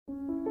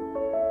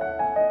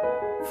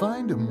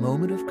Find a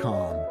moment of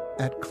calm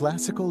at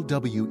Classical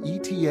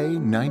WETA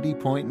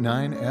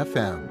 90.9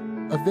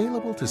 FM.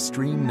 Available to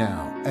stream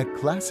now at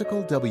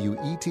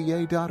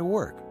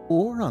classicalweta.org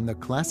or on the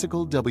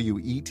Classical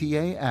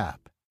WETA app.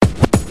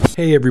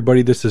 Hey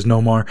everybody, this is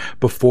Nomar.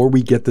 Before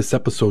we get this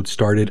episode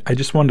started, I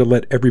just wanted to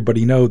let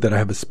everybody know that I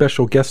have a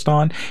special guest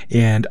on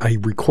and I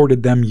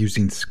recorded them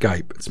using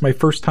Skype. It's my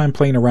first time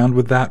playing around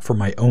with that for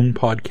my own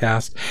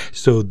podcast,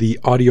 so the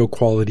audio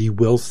quality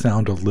will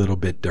sound a little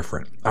bit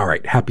different. All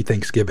right, happy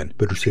Thanksgiving.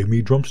 Better save me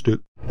a drumstick.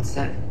 What's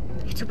that?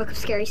 It's a book of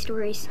scary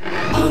stories.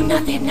 Oh,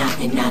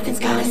 nothing's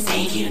gonna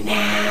save you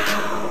now.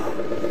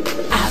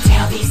 I'll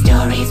tell these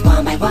stories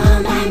one by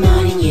one. By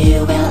morning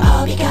you will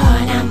all be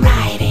gone. I'm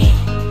writing.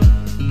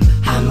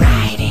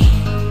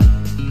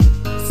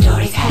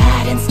 Stories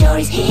heard and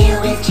stories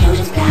healed with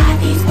children's blood.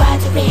 These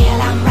words are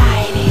real. I'm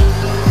writing.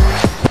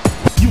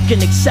 You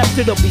can accept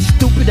it or be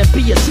stupid and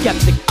be a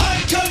skeptic.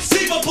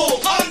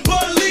 Inconceivable,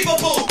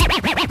 unbelievable.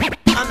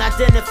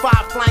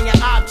 Unidentified flying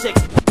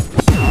objects.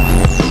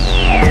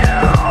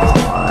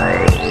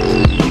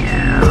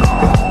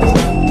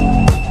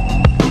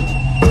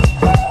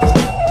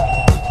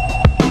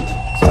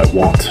 I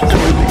want to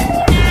believe.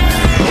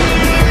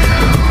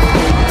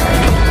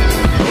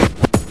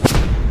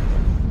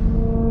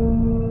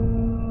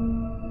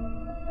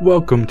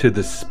 Welcome to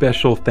the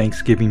special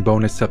Thanksgiving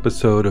bonus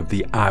episode of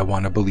the I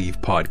Want to Believe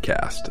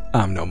podcast.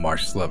 I'm Nomar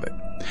Slevik.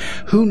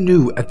 Who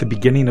knew at the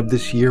beginning of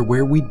this year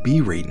where we'd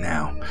be right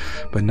now?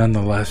 But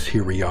nonetheless,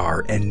 here we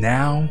are, and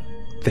now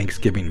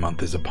Thanksgiving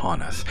month is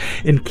upon us.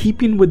 In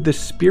keeping with the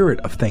spirit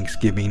of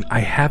Thanksgiving, I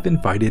have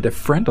invited a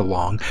friend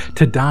along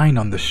to dine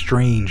on the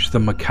strange, the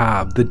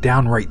macabre, the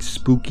downright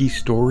spooky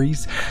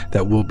stories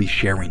that we'll be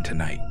sharing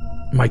tonight.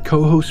 My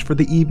co-host for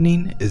the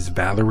evening is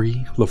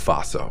Valerie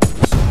LaFaso.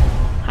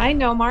 Hi,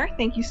 Nomar.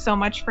 Thank you so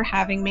much for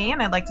having me.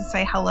 And I'd like to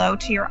say hello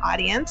to your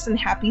audience and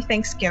happy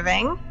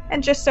Thanksgiving.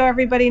 And just so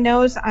everybody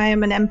knows, I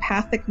am an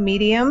empathic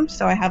medium,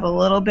 so I have a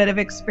little bit of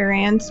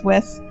experience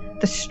with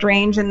the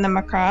strange and the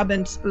macabre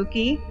and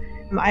spooky.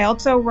 I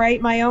also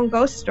write my own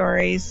ghost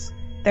stories.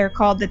 They're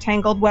called the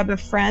Tangled Web of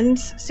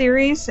Friends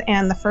series,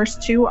 and the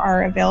first two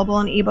are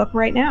available in ebook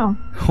right now.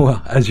 Well,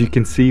 as you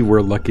can see,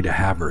 we're lucky to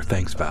have her.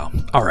 Thanks, Val.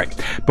 All right,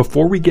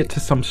 before we get to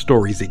some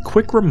stories, a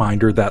quick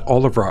reminder that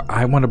all of our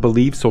I Want to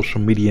Believe social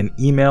media and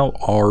email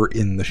are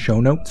in the show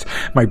notes.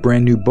 My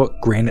brand new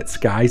book, Granite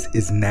Skies,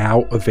 is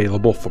now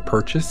available for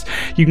purchase.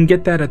 You can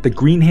get that at the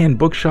Green Hand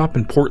Bookshop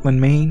in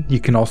Portland, Maine. You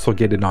can also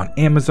get it on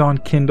Amazon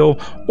Kindle,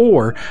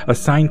 or a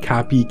signed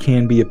copy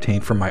can be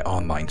obtained from my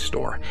online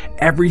store.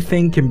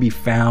 Everything can be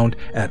found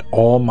at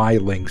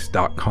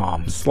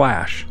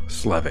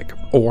allmylinks.com/Slevik,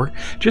 or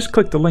just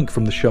click the link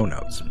from the show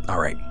notes. All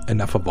right,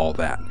 enough of all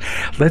that.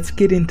 Let's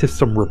get into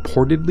some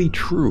reportedly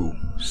true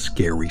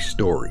scary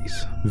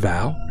stories.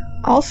 Val?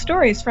 All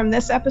stories from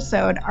this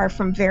episode are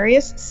from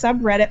various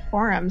subreddit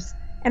forums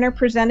and are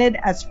presented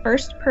as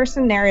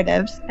first-person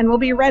narratives and will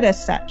be read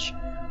as such.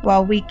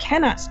 While we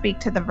cannot speak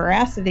to the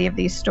veracity of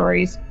these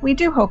stories, we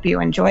do hope you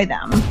enjoy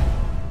them.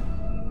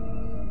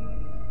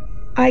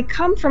 I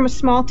come from a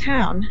small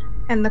town,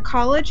 and the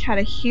college had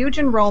a huge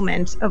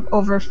enrollment of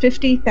over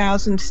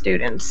 50,000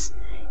 students.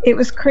 It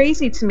was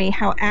crazy to me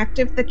how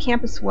active the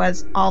campus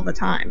was all the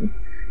time.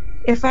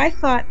 If I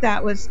thought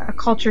that was a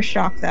culture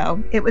shock,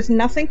 though, it was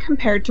nothing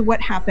compared to what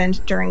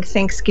happened during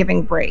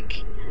Thanksgiving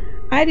break.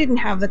 I didn't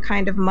have the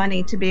kind of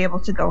money to be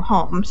able to go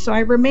home, so I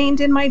remained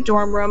in my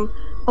dorm room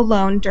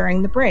alone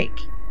during the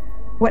break.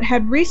 What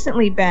had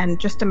recently been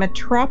just a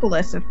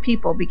metropolis of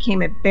people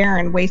became a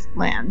barren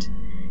wasteland.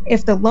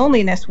 If the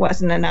loneliness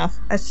wasn't enough,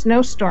 a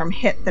snowstorm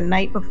hit the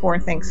night before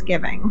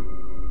Thanksgiving.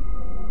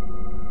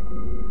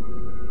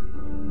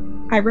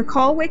 I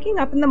recall waking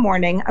up in the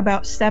morning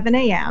about 7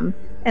 a.m.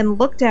 and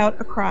looked out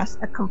across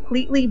a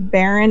completely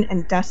barren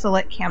and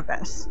desolate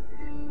campus.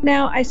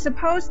 Now, I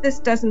suppose this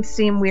doesn't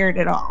seem weird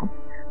at all,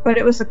 but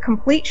it was a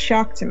complete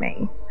shock to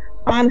me.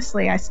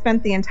 Honestly, I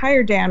spent the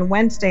entire day on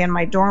Wednesday in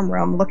my dorm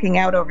room looking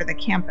out over the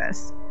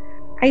campus.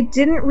 I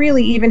didn't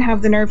really even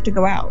have the nerve to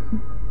go out.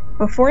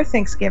 Before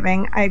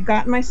Thanksgiving, I had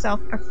gotten myself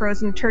a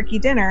frozen turkey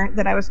dinner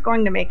that I was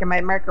going to make in my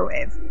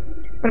microwave.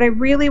 But I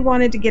really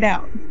wanted to get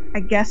out.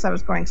 I guess I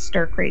was going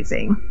stir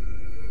crazy.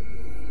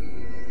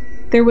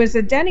 There was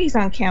a Denny's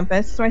on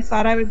campus, so I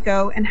thought I would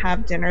go and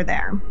have dinner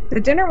there. The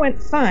dinner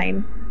went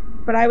fine,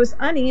 but I was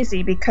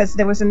uneasy because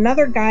there was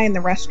another guy in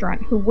the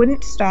restaurant who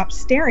wouldn't stop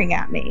staring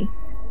at me.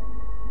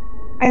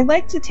 I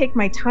like to take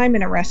my time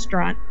in a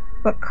restaurant,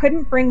 but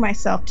couldn't bring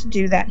myself to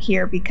do that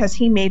here because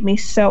he made me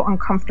so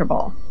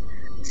uncomfortable.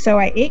 So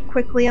I ate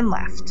quickly and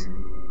left.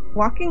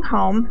 Walking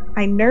home,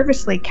 I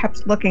nervously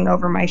kept looking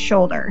over my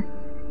shoulder.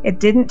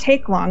 It didn't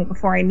take long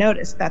before I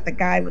noticed that the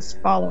guy was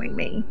following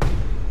me.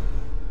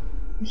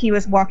 He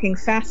was walking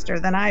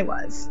faster than I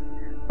was.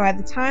 By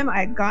the time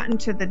I had gotten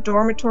to the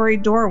dormitory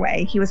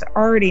doorway, he was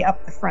already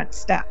up the front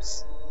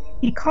steps.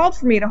 He called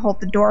for me to hold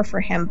the door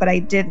for him, but I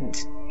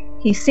didn't.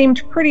 He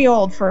seemed pretty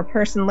old for a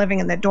person living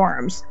in the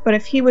dorms, but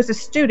if he was a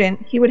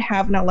student, he would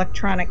have an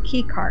electronic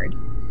key card.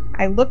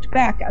 I looked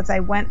back as I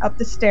went up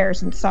the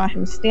stairs and saw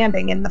him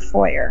standing in the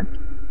foyer.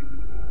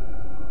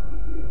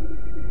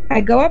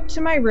 I go up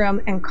to my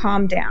room and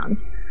calm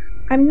down.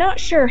 I'm not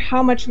sure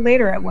how much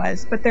later it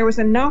was, but there was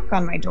a knock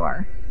on my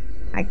door.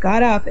 I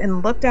got up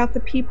and looked out the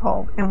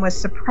peephole and was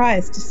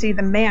surprised to see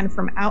the man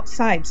from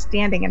outside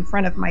standing in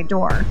front of my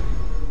door.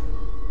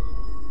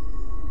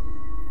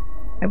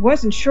 I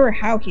wasn't sure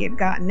how he had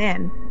gotten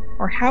in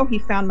or how he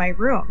found my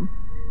room.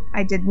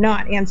 I did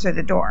not answer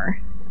the door.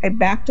 I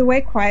backed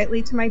away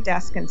quietly to my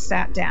desk and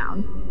sat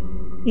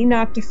down. He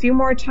knocked a few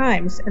more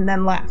times and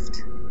then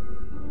left.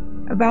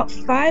 About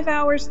 5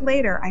 hours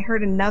later, I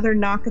heard another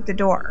knock at the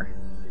door.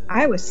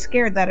 I was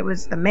scared that it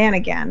was the man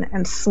again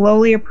and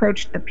slowly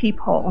approached the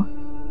peephole.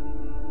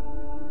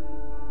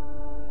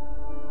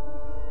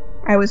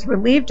 I was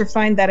relieved to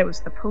find that it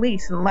was the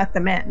police and let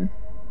them in.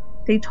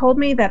 They told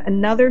me that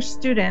another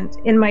student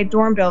in my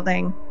dorm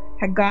building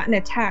had gotten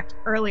attacked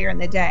earlier in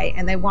the day,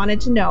 and they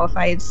wanted to know if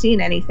I had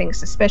seen anything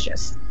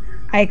suspicious.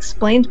 I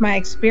explained my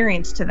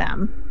experience to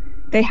them.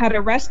 They had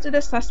arrested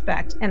a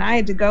suspect, and I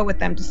had to go with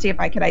them to see if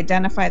I could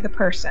identify the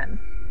person.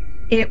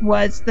 It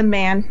was the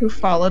man who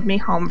followed me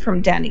home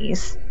from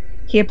Denny's.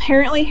 He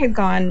apparently had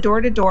gone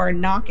door to door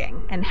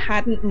knocking and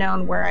hadn't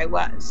known where I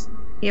was.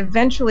 He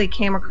eventually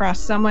came across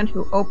someone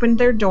who opened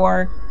their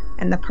door,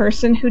 and the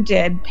person who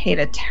did paid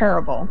a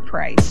terrible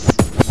price.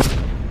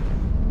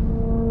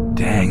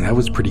 Dang, that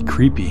was pretty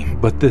creepy,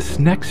 but this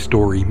next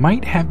story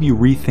might have you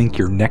rethink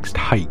your next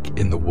hike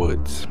in the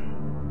woods.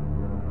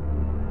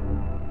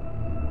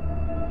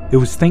 It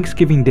was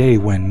Thanksgiving Day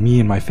when me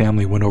and my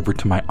family went over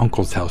to my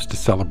uncle's house to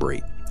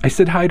celebrate. I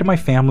said hi to my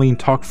family and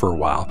talked for a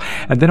while,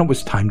 and then it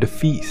was time to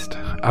feast.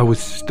 I was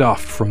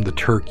stuffed from the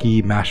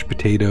turkey, mashed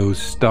potatoes,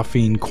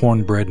 stuffing,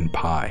 cornbread, and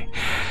pie.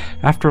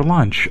 After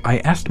lunch, I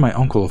asked my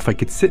uncle if I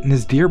could sit in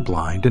his deer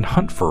blind and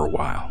hunt for a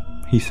while.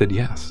 He said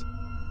yes.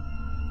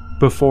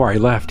 Before I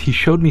left, he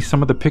showed me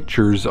some of the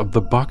pictures of the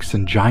bucks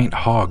and giant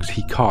hogs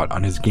he caught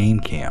on his game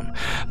cam.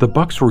 The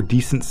bucks were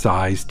decent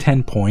size,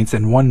 10 points,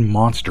 and one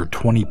monster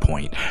 20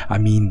 point. I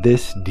mean,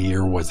 this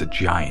deer was a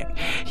giant.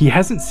 He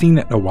hasn't seen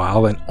it in a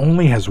while and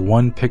only has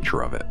one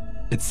picture of it.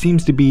 It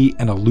seems to be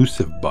an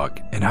elusive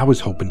buck, and I was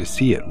hoping to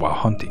see it while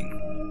hunting.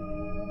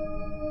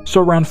 So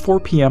around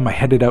 4 p.m. I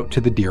headed out to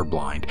the deer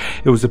blind.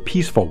 It was a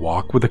peaceful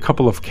walk with a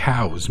couple of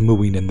cows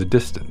mooing in the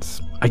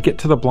distance. I get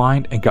to the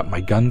blind and got my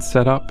gun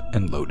set up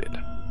and loaded.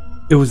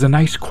 It was a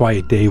nice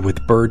quiet day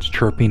with birds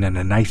chirping and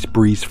a nice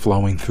breeze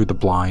flowing through the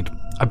blind.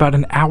 About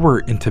an hour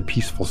into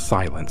peaceful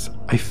silence,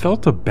 I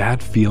felt a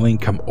bad feeling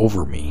come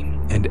over me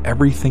and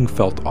everything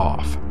felt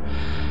off.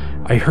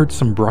 I heard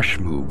some brush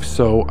move,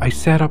 so I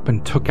sat up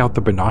and took out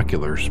the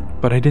binoculars,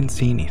 but I didn't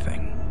see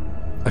anything.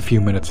 A few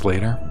minutes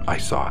later, I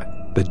saw it.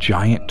 The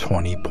giant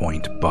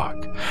 20-point buck.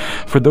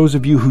 For those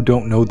of you who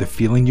don't know the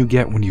feeling you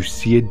get when you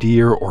see a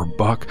deer or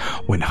buck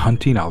when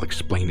hunting, I'll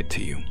explain it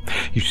to you.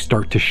 You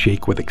start to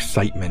shake with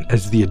excitement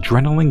as the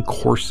adrenaline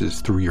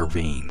courses through your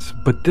veins.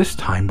 But this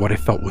time what I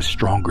felt was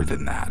stronger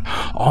than that,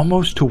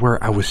 almost to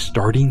where I was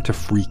starting to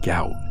freak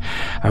out.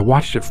 I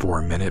watched it for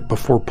a minute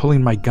before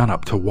pulling my gun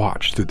up to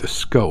watch through the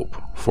scope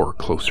for a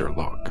closer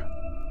look.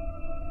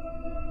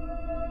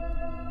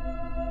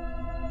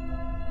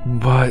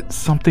 But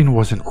something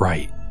wasn't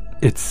right.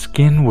 Its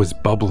skin was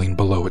bubbling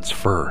below its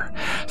fur.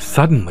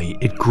 Suddenly,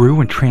 it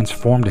grew and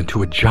transformed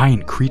into a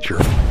giant creature.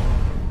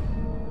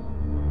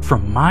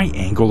 From my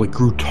angle, it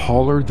grew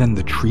taller than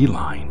the tree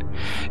line.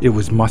 It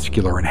was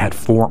muscular and had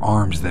 4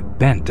 arms that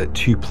bent at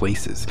 2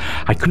 places.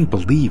 I couldn't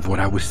believe what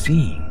I was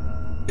seeing.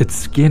 Its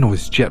skin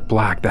was jet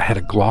black that had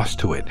a gloss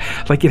to it,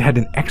 like it had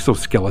an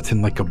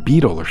exoskeleton like a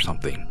beetle or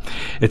something.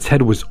 Its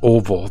head was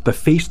oval, the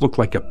face looked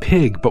like a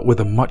pig but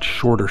with a much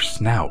shorter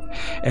snout,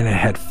 and it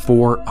had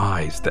 4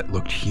 eyes that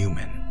looked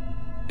human.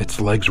 Its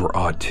legs were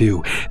odd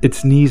too,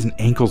 its knees and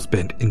ankles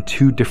bent in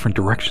 2 different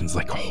directions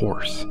like a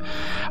horse.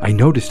 I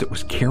noticed it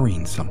was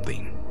carrying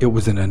something. It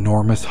was an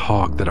enormous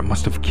hog that it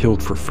must have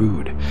killed for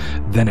food.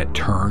 Then it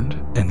turned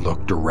and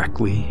looked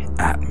directly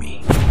at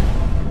me.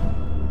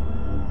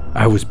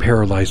 I was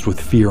paralyzed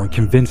with fear and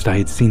convinced I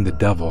had seen the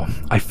devil.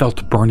 I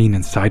felt burning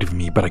inside of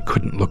me, but I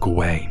couldn't look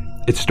away.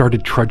 It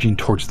started trudging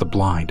towards the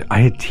blind. I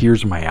had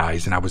tears in my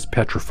eyes and I was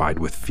petrified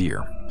with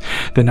fear.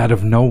 Then out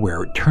of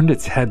nowhere, it turned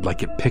its head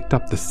like it picked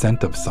up the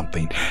scent of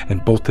something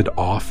and bolted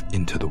off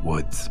into the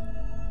woods.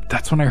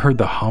 That's when I heard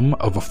the hum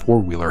of a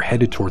 4-wheeler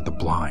headed toward the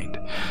blind.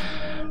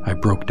 I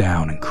broke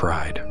down and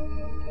cried.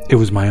 It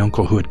was my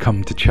uncle who had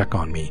come to check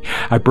on me.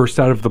 I burst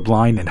out of the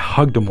blind and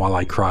hugged him while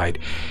I cried.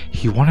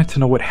 He wanted to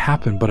know what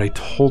happened, but I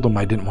told him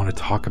I didn't want to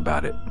talk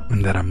about it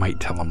and that I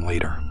might tell him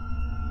later.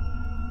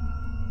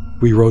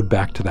 We rode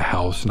back to the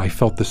house and I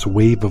felt this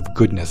wave of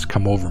goodness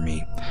come over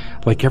me,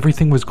 like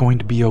everything was going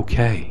to be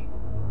okay.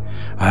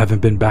 I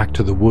haven't been back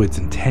to the woods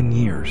in 10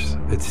 years.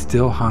 It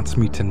still haunts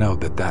me to know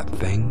that that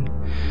thing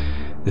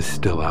is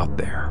still out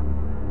there.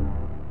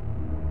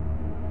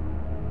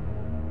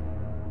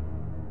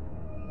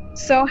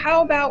 So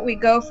how about we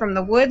go from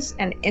the woods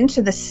and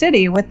into the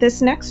city with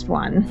this next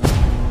one?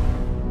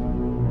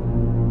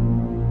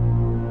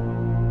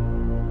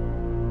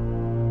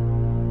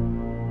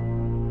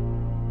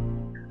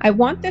 I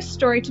want this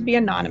story to be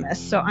anonymous,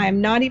 so I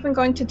am not even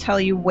going to tell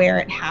you where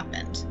it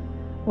happened.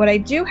 What I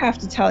do have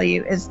to tell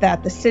you is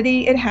that the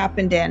city it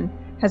happened in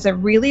has a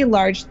really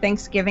large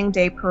Thanksgiving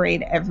Day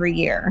parade every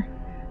year.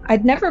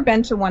 I'd never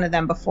been to one of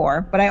them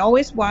before, but I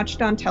always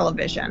watched on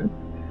television.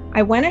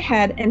 I went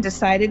ahead and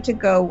decided to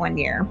go one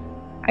year.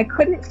 I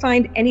couldn't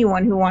find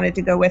anyone who wanted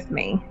to go with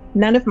me.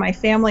 None of my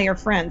family or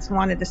friends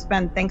wanted to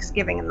spend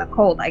Thanksgiving in the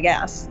cold, I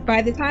guess.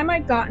 By the time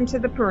I'd gotten to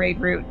the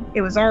parade route,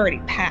 it was already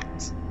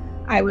packed.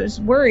 I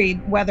was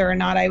worried whether or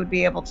not I would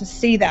be able to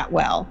see that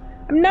well.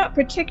 I'm not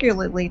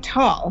particularly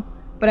tall,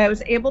 but I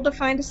was able to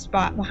find a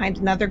spot behind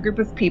another group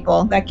of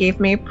people that gave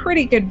me a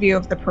pretty good view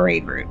of the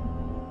parade route.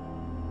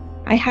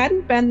 I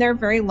hadn't been there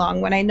very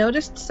long when I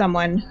noticed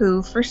someone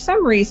who, for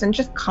some reason,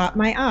 just caught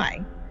my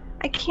eye.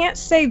 I can't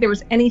say there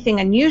was anything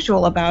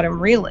unusual about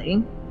him,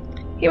 really.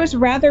 He was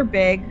rather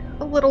big,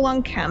 a little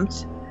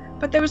unkempt,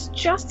 but there was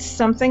just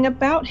something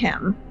about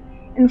him.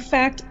 In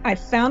fact, I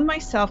found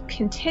myself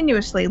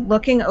continuously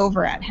looking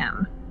over at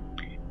him.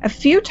 A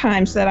few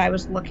times that I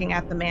was looking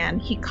at the man,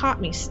 he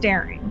caught me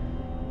staring.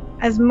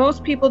 As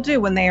most people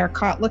do when they are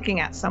caught looking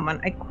at someone,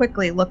 I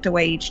quickly looked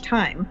away each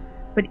time.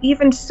 But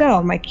even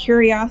so, my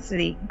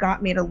curiosity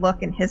got me to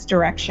look in his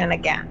direction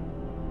again.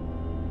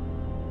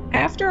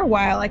 After a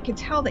while, I could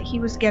tell that he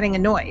was getting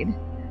annoyed.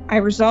 I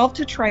resolved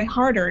to try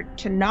harder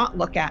to not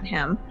look at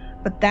him,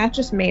 but that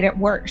just made it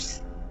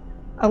worse.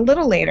 A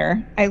little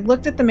later, I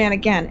looked at the man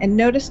again and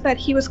noticed that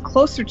he was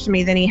closer to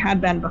me than he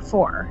had been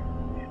before.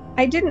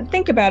 I didn't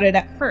think about it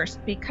at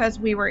first because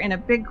we were in a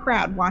big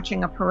crowd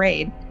watching a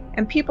parade,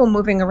 and people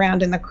moving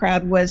around in the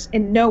crowd was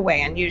in no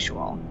way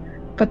unusual.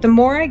 But the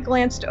more I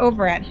glanced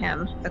over at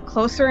him, the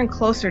closer and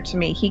closer to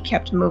me he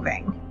kept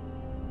moving.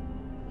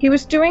 He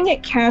was doing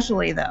it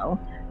casually, though,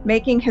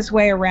 making his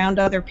way around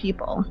other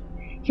people.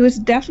 He was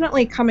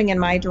definitely coming in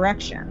my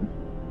direction.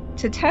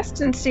 To test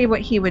and see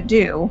what he would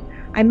do,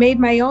 I made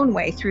my own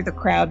way through the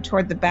crowd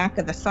toward the back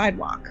of the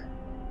sidewalk.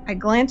 I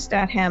glanced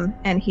at him,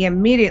 and he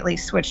immediately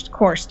switched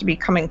course to be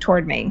coming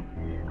toward me.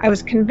 I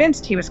was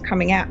convinced he was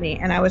coming at me,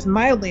 and I was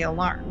mildly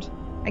alarmed.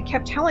 I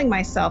kept telling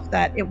myself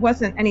that it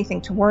wasn't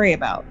anything to worry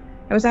about.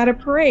 I was at a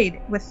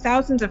parade with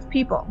thousands of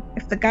people.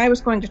 If the guy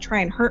was going to try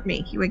and hurt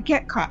me, he would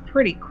get caught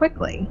pretty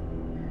quickly.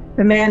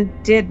 The man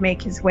did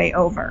make his way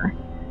over.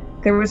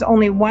 There was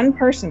only one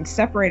person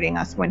separating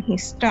us when he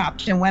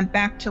stopped and went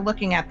back to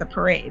looking at the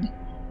parade.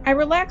 I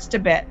relaxed a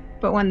bit,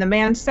 but when the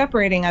man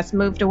separating us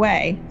moved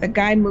away, the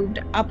guy moved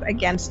up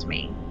against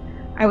me.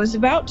 I was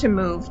about to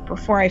move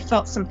before I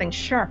felt something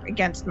sharp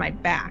against my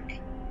back.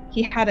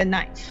 He had a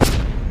knife.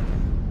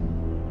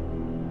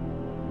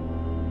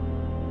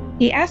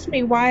 He asked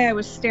me why I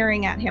was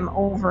staring at him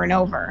over and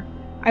over.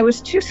 I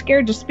was too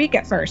scared to speak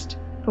at first,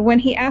 but when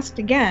he asked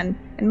again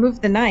and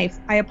moved the knife,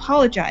 I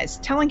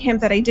apologized, telling him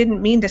that I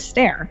didn't mean to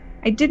stare.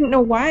 I didn't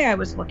know why I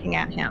was looking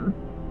at him.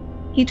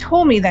 He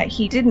told me that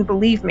he didn't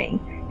believe me,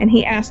 and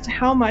he asked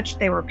how much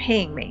they were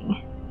paying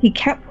me. He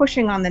kept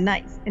pushing on the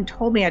knife and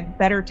told me I'd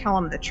better tell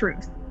him the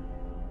truth.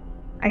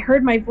 I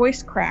heard my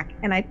voice crack,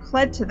 and I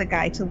pled to the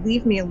guy to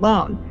leave me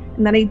alone,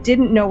 and that I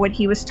didn't know what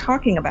he was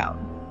talking about.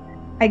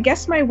 I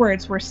guess my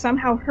words were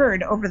somehow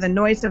heard over the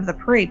noise of the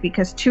parade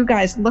because two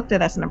guys looked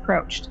at us and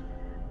approached.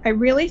 I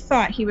really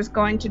thought he was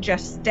going to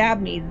just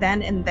stab me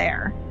then and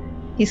there.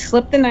 He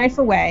slipped the knife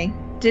away,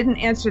 didn't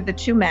answer the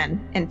two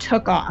men, and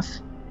took off.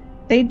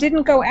 They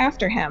didn't go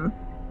after him.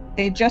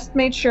 They just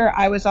made sure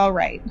I was all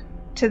right.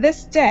 To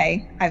this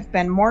day, I've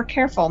been more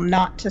careful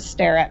not to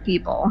stare at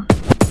people.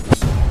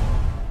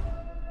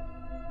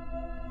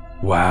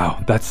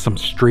 Wow, that's some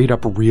straight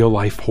up real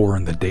life horror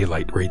in the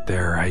daylight right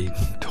there. I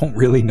don't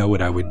really know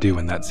what I would do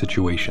in that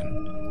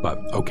situation. But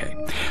okay,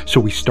 so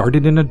we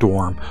started in a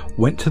dorm,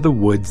 went to the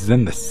woods,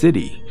 then the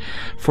city.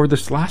 For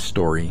this last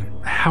story,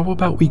 how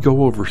about we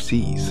go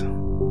overseas?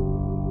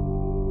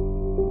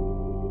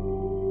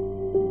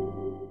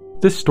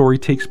 This story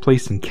takes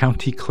place in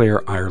County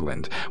Clare,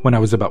 Ireland, when I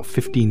was about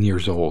 15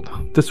 years old.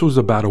 This was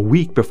about a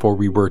week before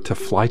we were to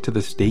fly to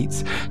the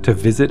States to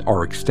visit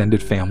our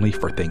extended family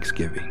for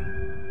Thanksgiving.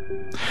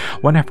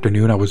 One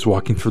afternoon, I was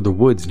walking through the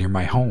woods near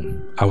my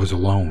home. I was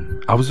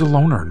alone. I was a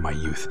loner in my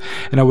youth,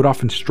 and I would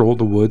often stroll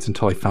the woods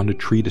until I found a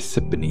tree to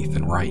sit beneath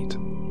and write.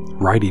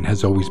 Writing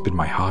has always been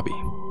my hobby.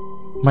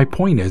 My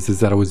point is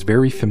that I was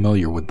very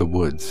familiar with the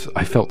woods.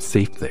 I felt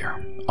safe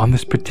there. On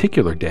this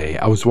particular day,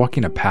 I was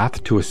walking a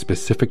path to a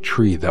specific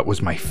tree that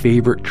was my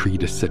favorite tree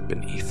to sit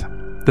beneath.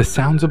 The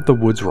sounds of the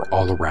woods were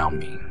all around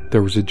me.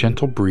 There was a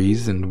gentle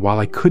breeze, and while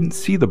I couldn't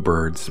see the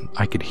birds,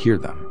 I could hear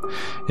them,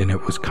 and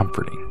it was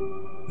comforting.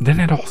 Then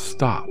it all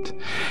stopped.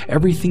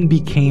 Everything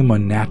became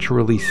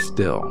unnaturally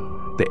still.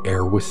 The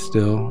air was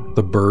still.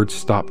 The birds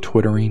stopped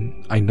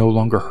twittering. I no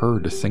longer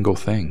heard a single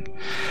thing.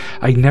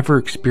 I'd never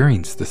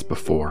experienced this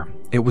before.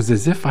 It was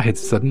as if I had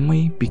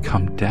suddenly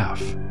become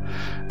deaf.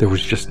 There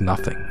was just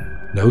nothing.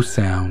 No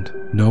sound,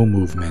 no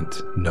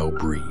movement, no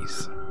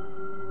breeze.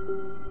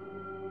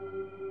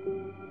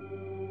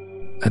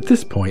 At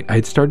this point, I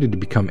had started to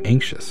become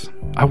anxious.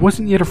 I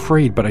wasn't yet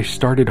afraid, but I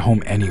started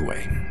home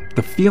anyway.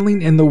 The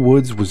feeling in the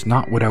woods was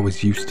not what I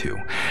was used to.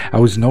 I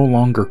was no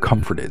longer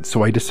comforted,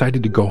 so I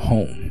decided to go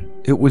home.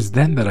 It was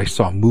then that I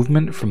saw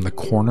movement from the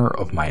corner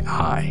of my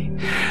eye.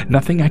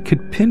 Nothing I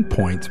could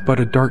pinpoint, but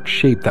a dark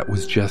shape that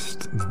was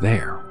just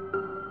there.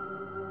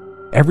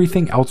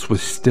 Everything else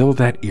was still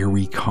that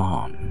eerie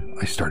calm.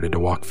 I started to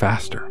walk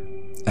faster,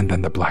 and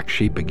then the black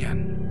shape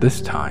again,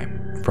 this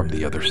time from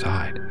the other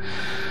side.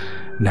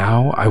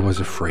 Now I was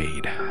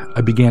afraid.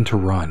 I began to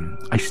run.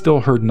 I still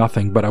heard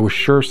nothing, but I was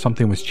sure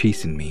something was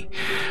chasing me.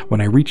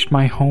 When I reached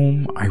my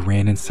home, I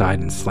ran inside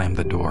and slammed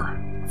the door,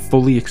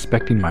 fully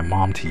expecting my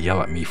mom to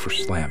yell at me for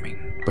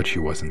slamming, but she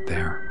wasn't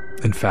there.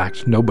 In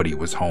fact, nobody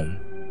was home.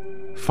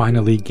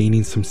 Finally,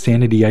 gaining some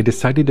sanity, I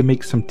decided to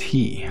make some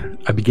tea.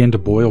 I began to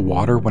boil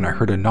water when I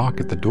heard a knock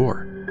at the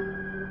door.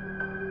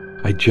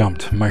 I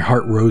jumped. My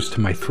heart rose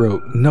to my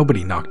throat.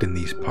 Nobody knocked in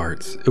these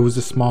parts. It was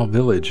a small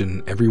village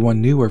and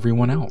everyone knew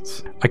everyone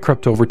else. I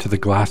crept over to the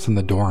glass in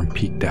the door and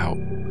peeked out.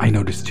 I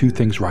noticed two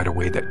things right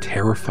away that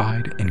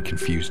terrified and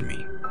confused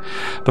me.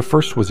 The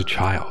first was a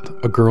child,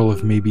 a girl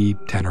of maybe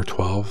 10 or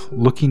 12,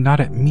 looking not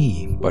at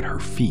me, but her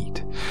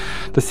feet.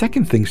 The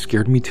second thing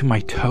scared me to my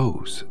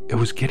toes. It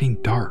was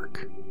getting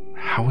dark.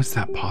 How was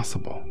that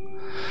possible?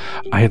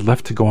 I had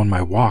left to go on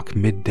my walk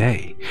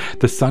midday.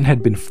 The sun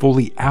had been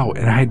fully out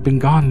and I had been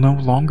gone no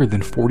longer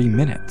than 40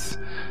 minutes.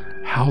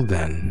 How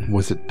then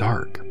was it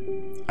dark?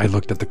 I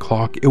looked at the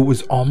clock. It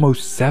was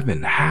almost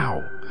 7.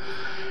 How?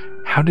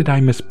 How did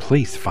I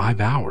misplace 5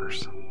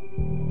 hours?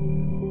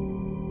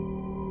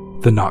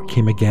 The knock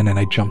came again and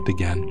I jumped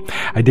again.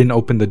 I didn't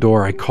open the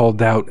door. I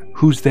called out,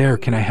 "Who's there?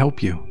 Can I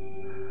help you?"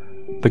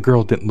 The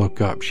girl didn't look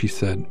up. She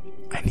said,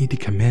 "I need to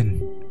come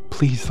in.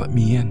 Please let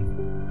me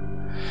in."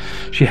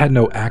 She had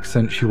no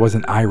accent. She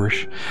wasn't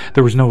Irish.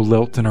 There was no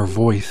lilt in her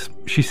voice.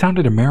 She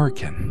sounded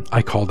American.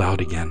 I called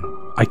out again.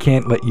 "I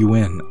can't let you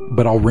in,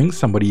 but I'll ring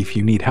somebody if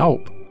you need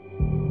help."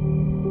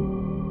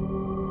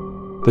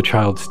 The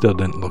child still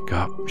didn't look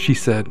up. She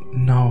said,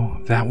 "No,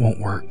 that won't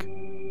work.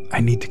 I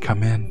need to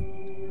come in."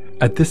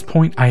 At this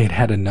point, I had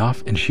had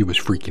enough and she was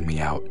freaking me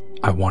out.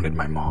 I wanted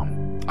my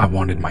mom. I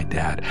wanted my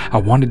dad. I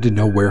wanted to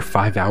know where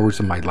 5 hours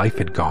of my life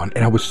had gone,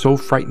 and I was so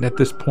frightened at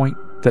this point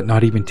that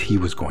not even tea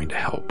was going to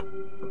help.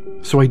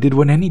 So I did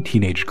what any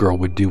teenage girl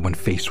would do when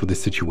faced with a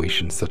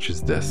situation such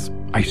as this.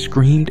 I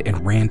screamed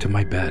and ran to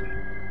my bed.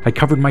 I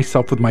covered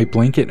myself with my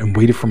blanket and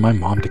waited for my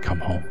mom to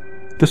come home.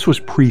 This was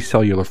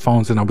pre-cellular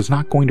phones and I was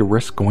not going to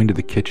risk going to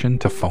the kitchen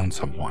to phone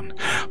someone.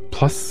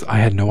 Plus, I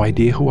had no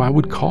idea who I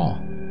would call.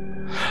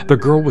 The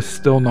girl was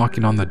still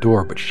knocking on the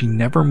door, but she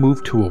never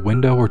moved to a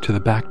window or to the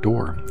back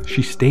door.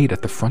 She stayed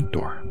at the front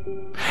door.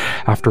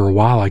 After a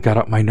while, I got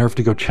up my nerve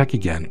to go check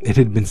again. It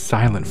had been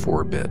silent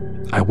for a bit.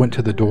 I went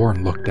to the door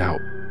and looked out.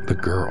 The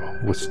girl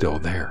was still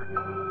there.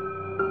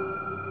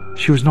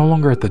 She was no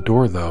longer at the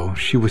door, though.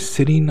 She was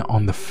sitting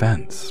on the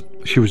fence.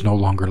 She was no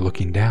longer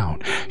looking down.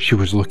 She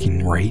was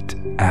looking right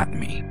at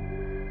me.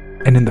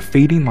 And in the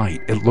fading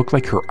light, it looked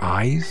like her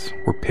eyes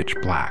were pitch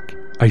black.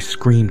 I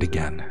screamed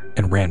again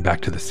and ran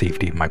back to the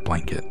safety of my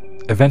blanket.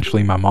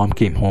 Eventually, my mom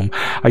came home.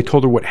 I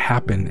told her what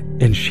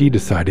happened, and she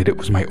decided it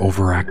was my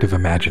overactive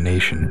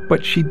imagination.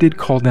 But she did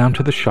call down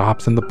to the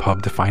shops and the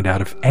pub to find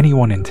out if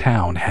anyone in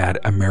town had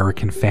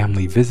American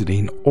family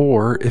visiting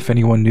or if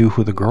anyone knew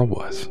who the girl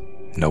was.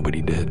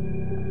 Nobody did.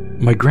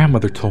 My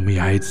grandmother told me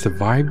I had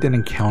survived an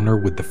encounter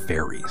with the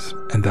fairies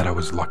and that I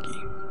was lucky.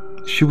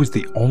 She was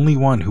the only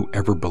one who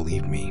ever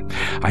believed me.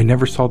 I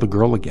never saw the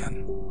girl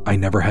again. I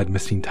never had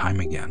missing time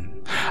again.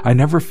 I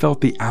never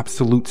felt the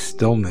absolute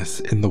stillness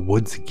in the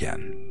woods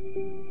again.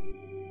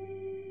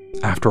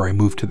 After I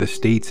moved to the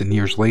States and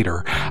years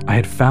later, I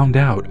had found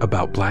out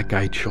about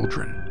black-eyed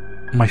children.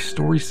 My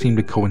stories seemed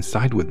to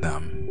coincide with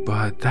them,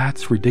 but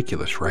that's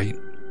ridiculous, right?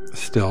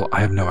 Still,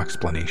 I have no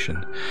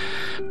explanation.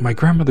 My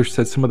grandmother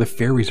said some of the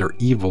fairies are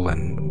evil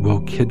and will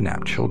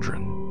kidnap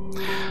children.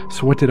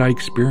 So what did I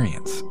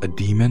experience? A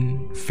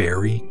demon?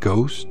 Fairy?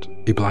 Ghost?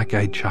 A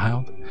black-eyed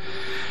child?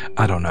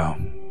 I don't know,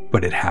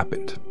 but it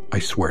happened. I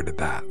swear to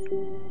that.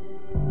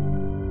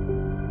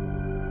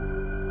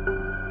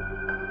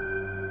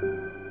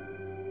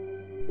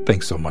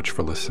 Thanks so much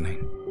for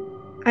listening.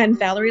 I'm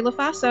Valerie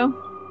LaFaso.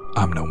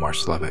 I'm Nomar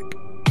Slevik.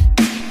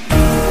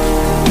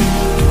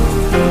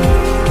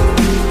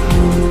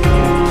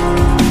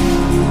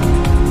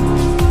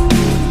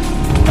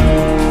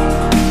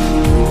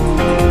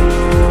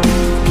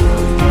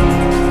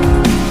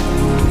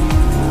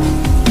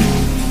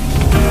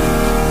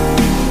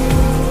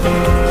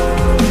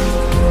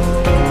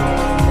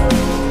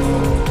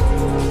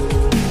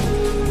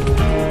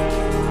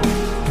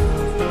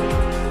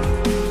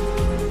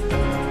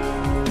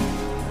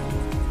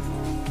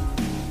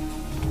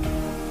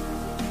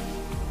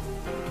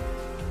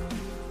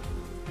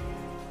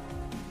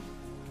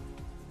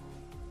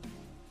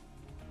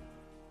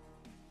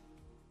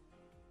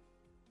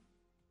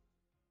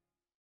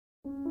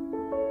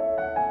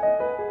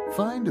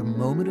 Find a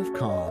moment of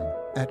calm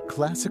at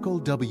Classical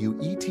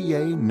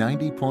WETA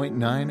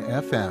 90.9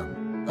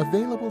 FM.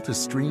 Available to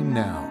stream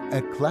now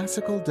at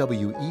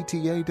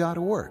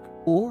classicalweta.org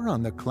or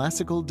on the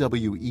Classical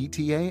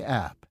WETA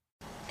app.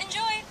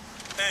 Enjoy!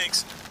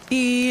 Thanks.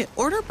 The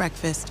order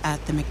breakfast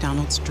at the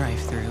McDonald's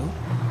drive-thru.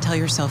 Tell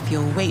yourself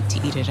you'll wait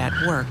to eat it at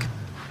work,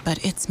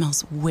 but it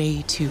smells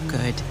way too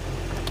good.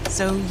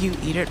 So you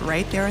eat it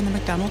right there in the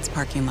McDonald's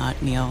parking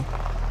lot meal.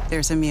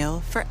 There's a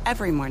meal for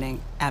every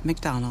morning at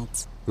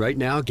McDonald's. Right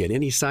now, get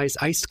any size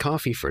iced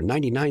coffee for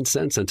 99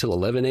 cents until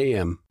 11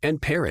 a.m.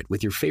 and pair it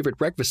with your favorite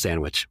breakfast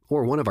sandwich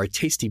or one of our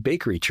tasty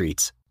bakery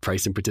treats.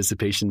 Price and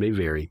participation may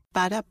vary.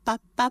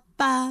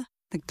 Ba-da-ba-ba-ba.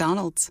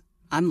 McDonald's.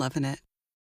 I'm loving it.